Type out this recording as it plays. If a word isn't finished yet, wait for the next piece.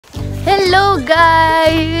Hello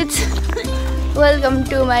guys, welcome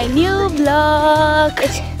to my new vlog.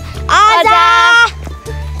 आजा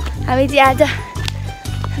हामी चाहिँ आज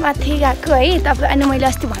माथि गएको है तपाईँ अनि मैले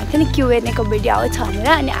अस्ति भनेको थिएँ नि Q&A को भिडियो आउँछ भनेर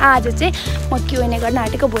अनि आज चाहिँ म Q&A गर्न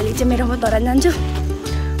आँटेको भोलि चाहिँ मेरो म धरान जान्छु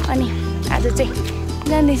अनि आज चाहिँ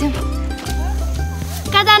जान्दैछौँ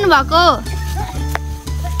कहाँ जानु भएको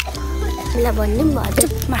ल भन्नु नि हजुर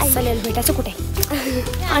मासले भेटा छ कुटै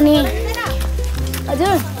अनि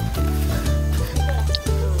हजुर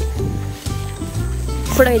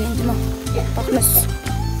फोटो लिन्छु म पक्नुहोस्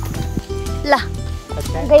ल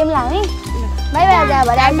गयौँ ल हामी बाई बाई आजा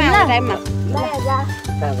भरे आइम ल बाई आजा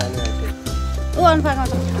ओ अनफाको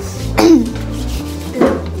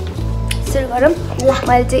सुरु गरौँ ल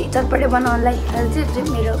मैले चाहिँ चटपटे बनाउनलाई चाहिँ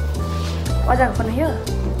मेरो अजाको बनायो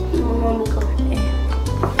मम्मीको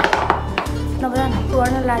नभए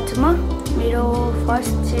गर्न लाग्छु म मेरो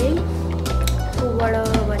फर्स्ट चाहिँ ऊबाट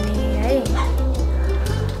भने है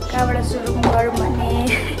कहाँबाट सुरु गरौँ भने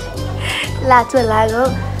लाचो लाग्यो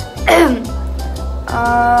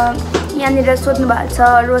यहाँनिर सोध्नु भएको छ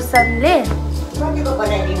रोशनले 40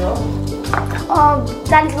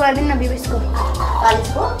 गरिदिनु न बिबिसको 40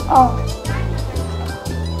 को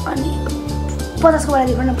अनि 50 को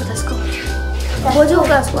बनाइदिनु न 50 को बोजू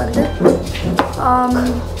 50 को अन्त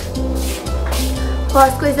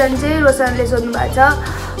फर्स्ट क्वेसन चाहिँ रोशनले सोध्नु भएको छ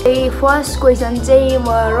फर्स्ट क्वेसन चाहिँ म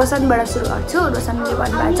रोशनबाट सुरु गर्छु रोशनले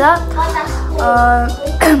भन्नुभएको छ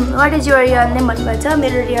what is your real name भन्नुभएको छ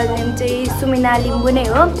मेरो रियल नेम चाहिँ सुमिना लिम्बू नै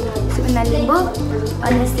हो सुमिना लिम्बू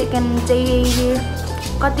अनि सेकेन्ड चाहिँ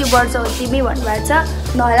कति वर्ष हो तिमी भन्नुभएको छ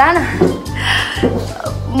नहोला न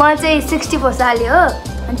म चाहिँ 64 साले हो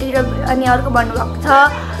अनि अर्को भन्नुभएको छ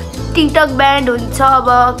टिकटक ब्यान्ड हुन्छ अब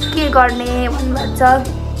के गर्ने भन्नुभएको छ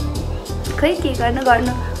खै के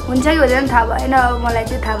गर्नु हुन्छ कि हुँदैन थाहा भएन अब मलाई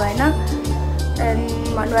चाहिँ थाहा भएन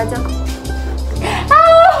भन्नुभएको छ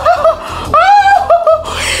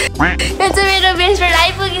यो चाहिँ मेरो बेस्ट फ्रेन्ड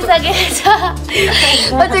आइपुगिसकेको छ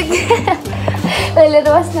अहिले त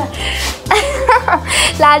बस् न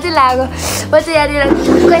लाजै लाग्यो म चाहिँ यहाँनिर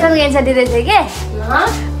क्वेसनको एन्सर दिँदै थिएँ कि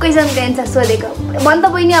क्वेसनको एन्सर सोधेको भन त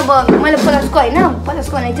बहिनी अब मैले 50 को होइन 50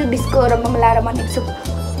 को भनेको छु 20 को रकम लाएर भनेको छु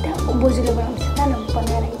त्यहाँ बोजूले बनाउँछ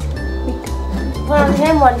बनाएर बनाउँछ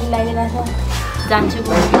मर्जी लागिरहेको छ जान्छु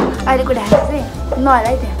अहिलेको ढाका चाहिँ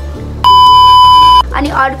नहला त्यहाँ अनि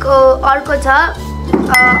अर्को छ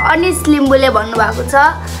अनिस लिम्बूले भन्नुभएको छ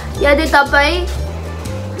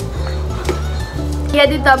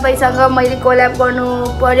यदि तपाईँसँग मैले कोल्याब गर्नु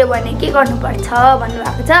पर्यो भने के गर्नुपर्छ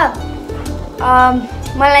भन्नुभएको छ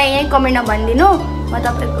मलाई यहीँ कमेन्टमा भनिदिनु म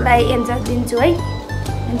तपाईँलाई एन्सर दिन्छु है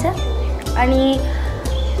हुन्छ अनि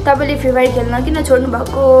तपाईँले फ्री फायर खेल्न किन छोड्नु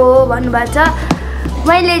भएको भन्नुभएको छ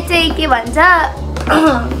मैले चाहिँ के भन्छ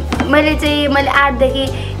मैले 8 देखि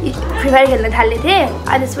फ्री फायर खेल्न थालेको थिएँ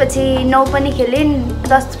त्यसपछि 9 पनि खेलेँ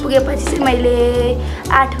 10 पुगेपछि चाहिँ मैले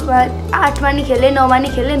 8मा नि खेलेँ 9मा नि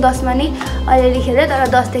खेलेँ 10मा नि अलिअलि खेलेँ तर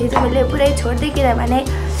 10 देखि चाहिँ मैले पुरै छोडिदिएँ किनभने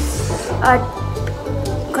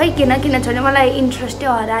खै किन छोड्यो मलाई इन्ट्रेस्टै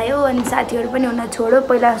हरायो अनि साथीहरू पनि हुन छोड्यो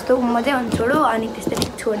पहिला जस्तो मजै हुन छोड्यो अनि त्यसरी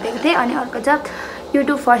छोडिदिएको थिएँ अनि अर्को छ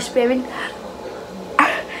YouTube first payment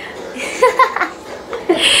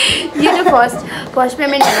YouTube first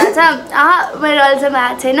payment भएको छ मेरो अहिलेसम्म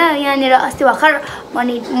आएको छैन यहाँनिर अस्ति भर्खर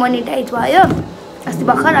मोनिटाइज भयो अस्ति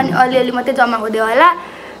भर्खर अनि अलिअलि मात्रै जम्मा हुँदै होला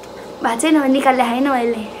भएको छैन निकाल्ने छैन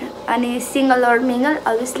मैले अनि single or mingle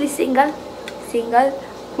obviously single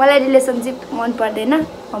मलाई रिलेसनसिप मन पर्दैन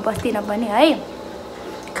म बस्दिनँ पनि है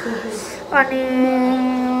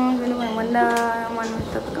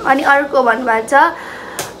अनि अर्को भन्नुभएको छ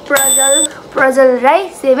प्रजल राई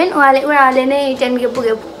 7 उहाँले नै 10K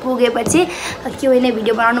पुगेपछि Q&A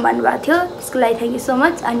भिडियो बनाउनु भन्नुभएको थियो त्यसको लागि थ्याङ्क यू सो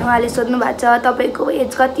मच अनि उहाँले सोध्नु भएको छ तपाईँको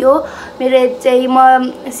एज कति हो मेरो एज चाहिँ म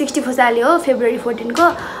 64 साले हो फेब्रुअरी 14 को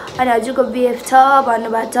अनि हजुरको बिएफ छ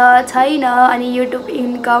भन्नुभएको छ छैन अनि युट्युब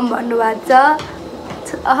इन्कम भन्नुभएको छ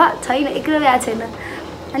छैन एक रुपियाँ छैन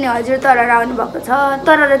अनि हजुर तरर आउनुभएको छ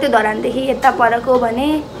तरर त्यो धरानदेखि यता परको भने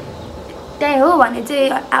त्यही हो भने चाहिँ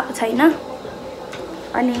आएको छैन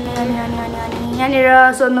अनि यहाँनिर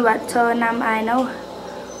सोध्नु भएको छ नाम आएन हौ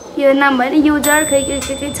यो नाम भएन युजर खै के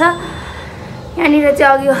छ यहाँनिर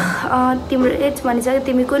चाहिँ अघि तिम्रो एज भनिसक्यो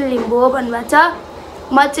तिमी कुन लिम्बू हो भन्नुभएको छ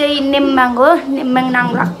म चाहिँ नेम्बाङ हो नेम्बाङ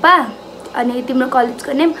नाङलाक्पा अनि तिम्रो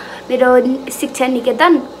कलेजको नेम मेरो शिक्षा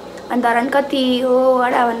निकेतन अनि धरान कति हो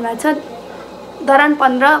वडा भन्नुभएको छ धरान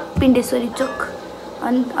 15 पिण्डेश्वरी चोक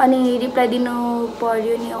अनि रिप्लाई दिनु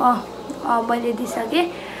पर्यो नि मैले दिइसकेँ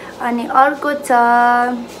अनि अर्को छ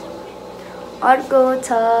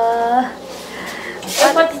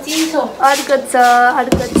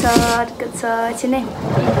एकछिन है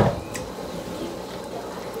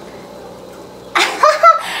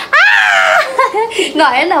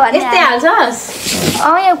नहेर्न भने यस्तै हाल्छस्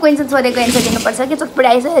यहाँ क्वेन्सन सोधेको एन्सर दिनुपर्छ कि चटपटी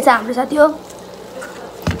आइसकेको छ हाम्रो साथी हो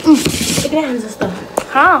एक्लै हाल्छस् त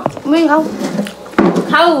मुइ खाऊ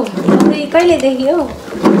कहिलेदेखि हौ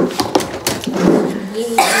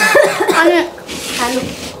अनि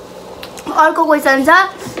अर्को क्वेसन छ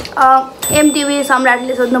एमटिभी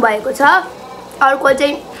सम्राटले सोध्नु भएको छ अर्को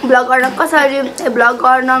चाहिँ भ्लग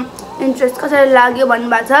गर्न इन्ट्रेस्ट कसरी लाग्यो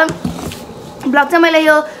भन्नुभएको छ भ्लग चाहिँ मैले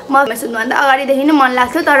यो म सुन्नुभन्दा अगाडिदेखि नै मन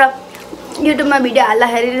लाग्थ्यो तर युट्युबमा भिडियो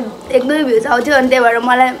हाल्दाखेरि एकदमै भ्युज आउँथ्यो अनि त्यही भएर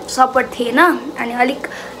मलाई सपोर्ट थिएन अनि अलिक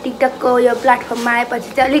टिकटकको यो प्लेटफर्ममा आएपछि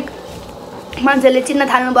चाहिँ अलिक मान्छेले चिन्न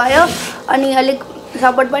थाल्नुभयो अनि अलिक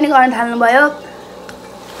सपोर्ट पनि गर्न थाल्नुभयो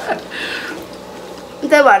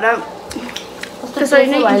त्यही भएर त्यसरी नै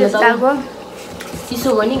इन्ट्रेस्ट लाग्यो चिसो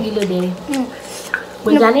भयो नि गिलो धेरै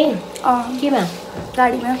जाने केमा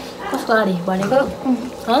गाडीमा कसको गाडी भनेको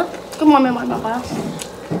त्यो मम्मी भन्नुभएको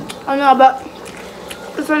अनि अब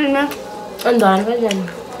त्यसरी नै अनि धरान पनि जाने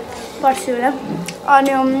पर्सि बेला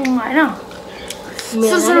अनि होइन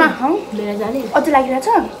सुरुमा मेरा जाने अझै लागिरहेछ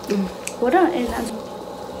हो र ए जान्छु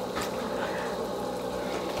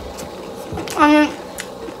अनि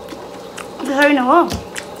त्यसरी नै हो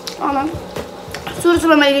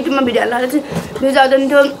सुरुमा मैले युट्युबमा भिडियो हाल्दा चाहिँ भ्युज आउँदैन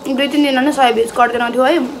थियो 2-3 दिन नै 100 भ्युज गर्दैन थियो है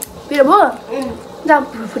पिरो भयो जा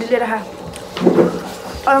फुटी लिएर खा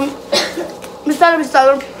बिस्तारो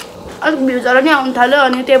बिस्तारो अलिक भ्युजहरू नि आउनु थाल्यो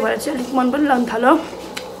अनि त्यही भएर चाहिँ अलिक मन पनि लाग्नु थाल्यो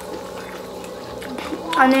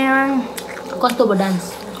अनि कस्तो भयो डान्स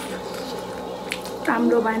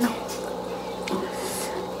राम्रो भएन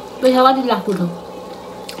पैसा कति लाग्थ्यो त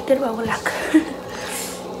तेरो बाबु लाख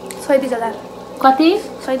 37,000 कति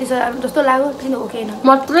 37,000 जस्तो लाग्यो किन हो कि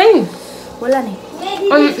मात्रै होला नि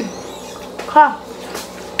ख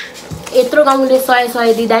यत्रो गाउँले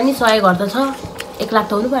 100 दिँदा नि 100 घर त छ 1 लाख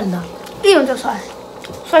त हुनु पर्यो नि त के हुन्छ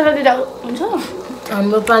 100 दिँदा हुन्छ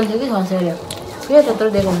हाम्रो प्लान थियो कि 600 के त्यत्रो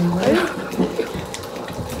दिएको हुनु पर्यो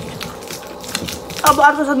अब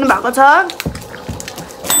अर्को सोध्नु भएको छ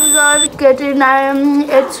युजर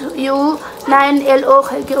KT9HU9LO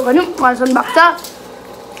खै के हो भने उहाँ सोध्नु भएको छ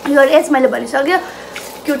यो एज मैले भनिसक्यो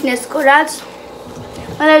क्युटनेसको राज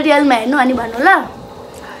मलाई रियलमा हेर्नु अनि भन्नु ल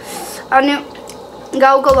अनि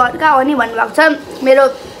गाउँको घर कहाँ हो नि भन्नुभएको छ मेरो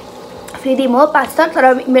फेरिम हो 5 तर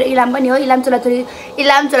मेरो इलाम पनि हो इलाम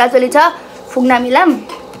चोलाचोली छ फुङ्नाम इलाम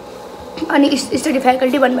अनि स्टडी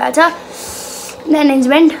फ्याकल्टी भन्नुभएको छ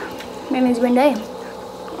म्यानेजमेन्ट है म्यानेजमेन्ट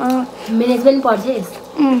पढ्छस्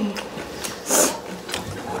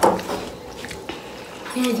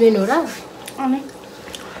म्यानेजमेन्ट हो र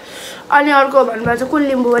अनि अर्को भन्नुभएको छ कुन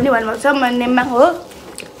लिम्बू पनि भन्नुभएको छ म नेममा हो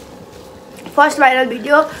फर्स्ट भाइरल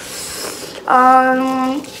भिडियो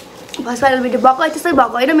भएको त्यस्तै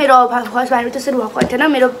भएको होइन मेरो फर्स्ट भाइरल त्यसरी भएको थिएन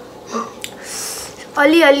मेरो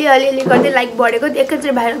अलि गर्दै लाइक बढेको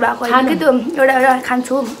एकैचोटि भाइरल भएको होइन कि त्यो एउटा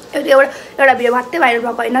खान्छु एउटा भिडियो मात्रै भाइरल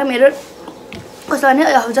भएको होइन मेरो कस्तो भने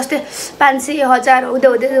जस्तै 500,000 हुँदै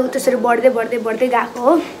त्यसरी बढ्दै गएको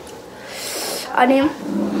हो अनि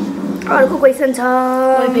अर्को क्वेसन छ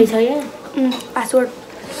पासवर्ड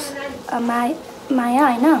माया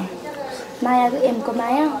होइन मायाको एमको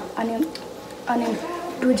माया अनि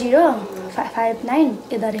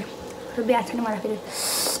 2059 यदरे बिहा छैन मलाई फेरि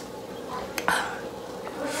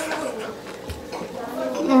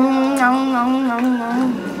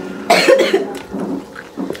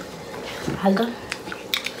हाल त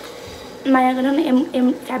मायाको नाम एम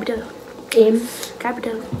क्यापिटल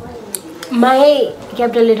माया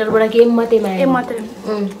क्यापिटल लेटरबाट के एम मात्रै माया एम मात्रै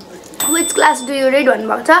which class do you read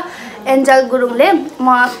भन्नुभएको छ एन्जल गुरुङले म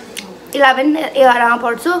 11मा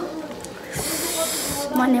पढ्छु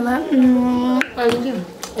मनेमा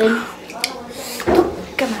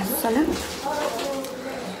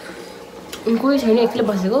कोही छैन एक्लै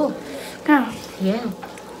बसेको कहाँ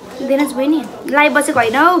दिनुहोस् बहिनी लाइभ बसेको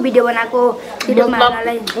होइन हौ भिडियो बनाएको भिडियोमा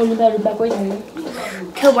हाल्नलाई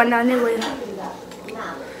थियो भन्दा नै गयो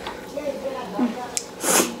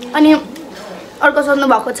अनि अर्को सोध्नु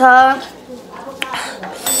भएको छ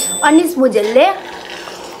अनिस भुजेलले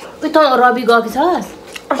त रवि गएको छस्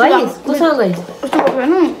कोसँग गइस्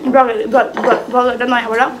ब्लगबाट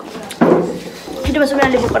नयाँबाट युट्युबमा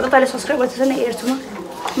सुनाले बुक गर्दा तैँले सब्सक्राइब गर्छ नि हेर्छु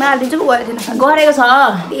म हालिदिन्छु पो गएको थिएन गरेको छ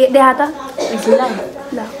देखा त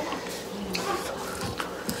ल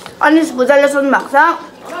अनिस भुजेलले सोध्नु भएको छ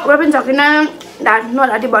कोही पनि सकिन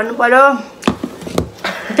नलाटी भन्नु पर्यो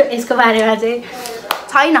यसको बारेमा चाहिँ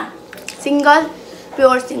छैन सिङ्गल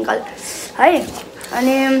प्योर सिङ्गल है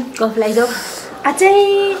अनि गफ लगाइदेऊ अझै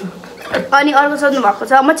अनि अर्को सोध्नु भएको छ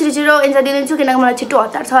म छिटो एन्सर दिन्छु किनकि मलाई छिटो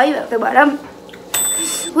हतार छ है त्यही भएर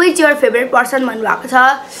विच योर फेभरेट पर्सन भन्नुभएको छ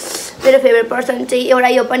मेरो फेभरेट पर्सन चाहिँ एउटा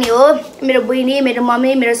यो पनि हो, मेरो बहिनी, मेरो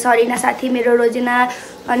मम्मी, मेरो सरिना साथी, मेरो रोजिना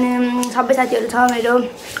अनि सबै साथीहरू छ मेरो,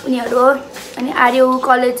 उनीहरू हो। अनि आर्यु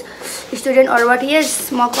college student or what is,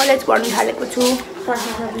 म कलेज पढ्नु थालेको छु।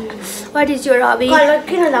 What is your hobby?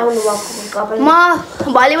 किन लाउनु भएको? म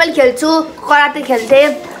भलिबल खेल्छु, कराते खेल्थेँ,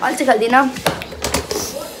 अहिले चाहिँ खेल्दिनँ।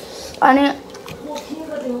 अनि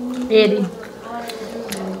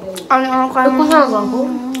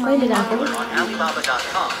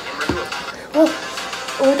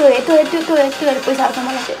पैसा आउँछ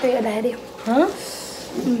मलाई त्यो हेर्दाखेरि।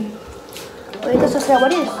 त्यो सब्सक्राइब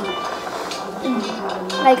गरिस्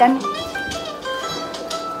लाइक हान।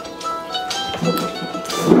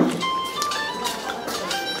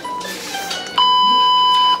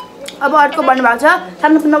 अब अर्को भन्नुभएको छ,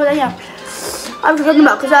 सानो नबजा यहाँ, अर्को सोध्नु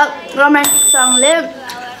भएको छ रोमान्टिक सङले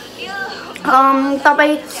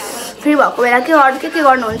तपाईँ फ्री भएको बेला के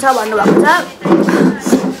गर्नुहुन्छ भन्नुभएको छ।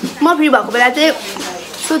 म फ्री भएको बेला चाहिँ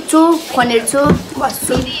सुत्छु, फोन हेर्छु,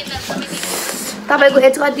 बस्छु। तपाईँको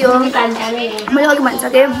एज कति हो? मैले अघि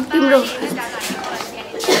भनिसकेँ। तिम्रो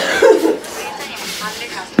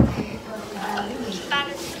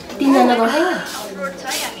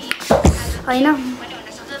होइन।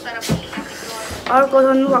 अर्को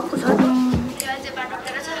सोध्नुभएको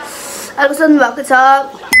छ,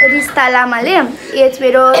 रिस्ता लामाले। एज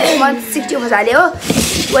मेरो 60 हाल्यो हो,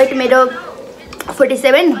 वेट मेरो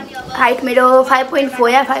 47, हाइट मेरो 5.4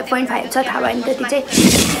 या 5.5 छ, थाहा भएन त्यति चाहिँ।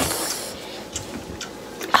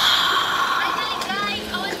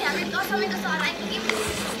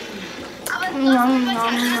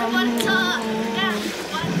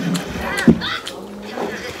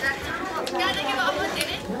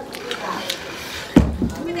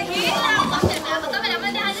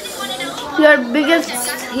 your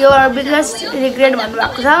biggest regret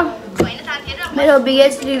भन्नुभएको छ। मेरो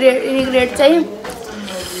बिगेस्ट रिग्रेट चाहिँ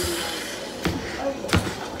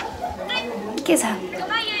के छ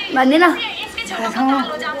भन्दिनँ।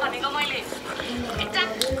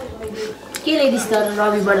 के ल्याइदिस् त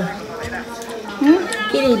रविबाट?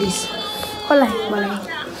 के ल्याइदिस्? कसलाई? मलाई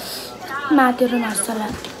माथि र मासुला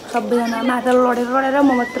सबैजना माथि लडेर म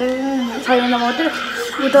मात्रै छैन, म मात्रै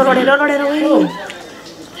उता लडेर लडेको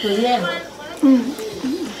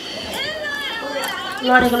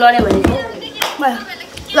भनेको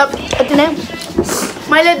यति नै।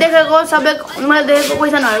 मैले देखेको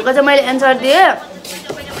क्वेसनहरूको चाहिँ मैले एन्सर दिएँ,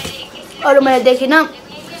 अरू मैले देखिनँ।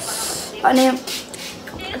 अनि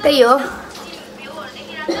त्यही हो,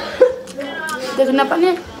 देखिन पनि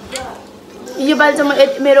योपालि चाहिँ म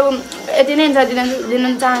मेरो यति नै एन्सर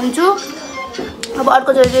दिन चाहन्छु। अब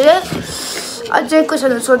अर्को चाहिँ अझै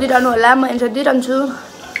क्वेसनहरू सोधिरहनु होला, म एन्सर दिइरहन्छु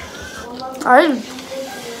है।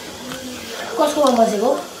 कसको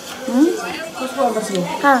बसेको? कसको बसेको?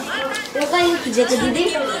 कहाँ खिचेको दिदी?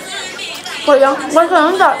 बस्छ हो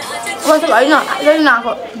नि त, बस्छ होइन अहिले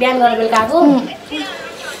नआएको, बिहान गरेर बेलुका आएको।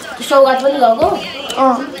 सौगात पनि गएको?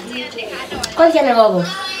 कतिजना गएको?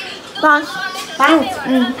 5।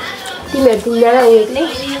 तिमीहरू 3 जना एक्लै?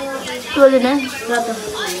 टोलिने र त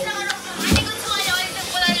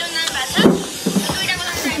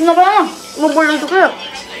नपला म बोल्दैछु के।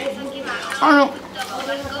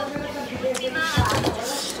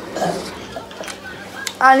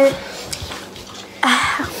 अनि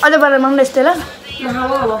अझै बनाएर माग्नु यस्तै ल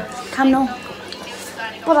खाम न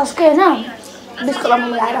 50 के होइन 20 को लाउनु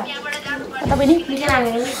लगाएर। तपाईँ नि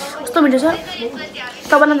कस्तो मिठो छ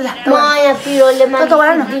त बना न। माया पिरोले त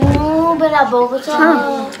बना न, दिनु बेला भएको छ।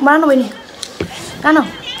 बना न बहिनी, खानु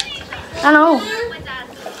हौ।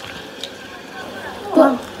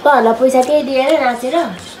 तँहरूलाई पैसा केही दिएर नाचेर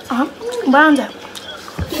बनाउँछ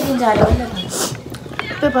के दिन्छ अरे भन्नु त?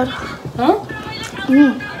 पेपर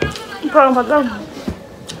पढ्नु पर्छ।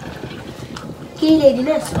 केही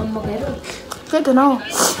ल्याइदिनुहोस् अम्मकहरू केही थिएन हौ।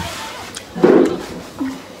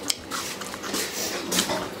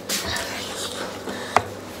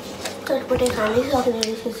 चटपटे खानै सक्ने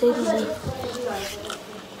रहेछ चाहिँ दिदी।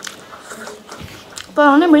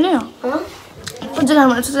 पढाउने बहिनी जे खानु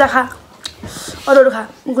भने चिज खा, अरू खा,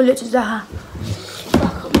 गुलियो चिज खा।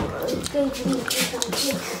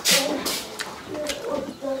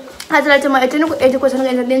 आजलाई चाहिँ म यति क्वेसनको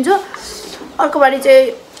एन्सर दिन्छु, अर्को पालि चाहिँ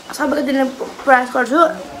सबैको दिने प्रयास गर्छु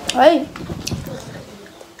है।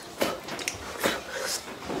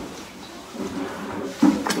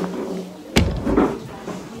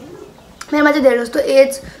 मेरोमा चाहिँ धेरै जस्तो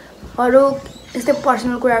एजहरू यस्तै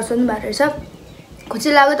पर्सनल कुराहरू सोध्नु भएको रहेछ। खुसी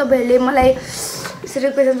लाग्यो तपाईँहरूले मलाई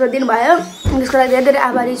यसरी क्वेसन सोधिदिनु भयो, त्यसको लागि धेरै धेरै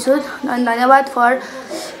आभारी छु। अनि धन्यवाद फर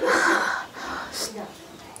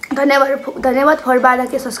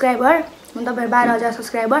 12K सब्सक्राइबर, तपाईँहरू 12,000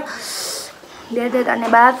 सब्सक्राइबर, धेरै धेरै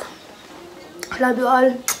धन्यवाद। Love you all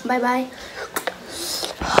by by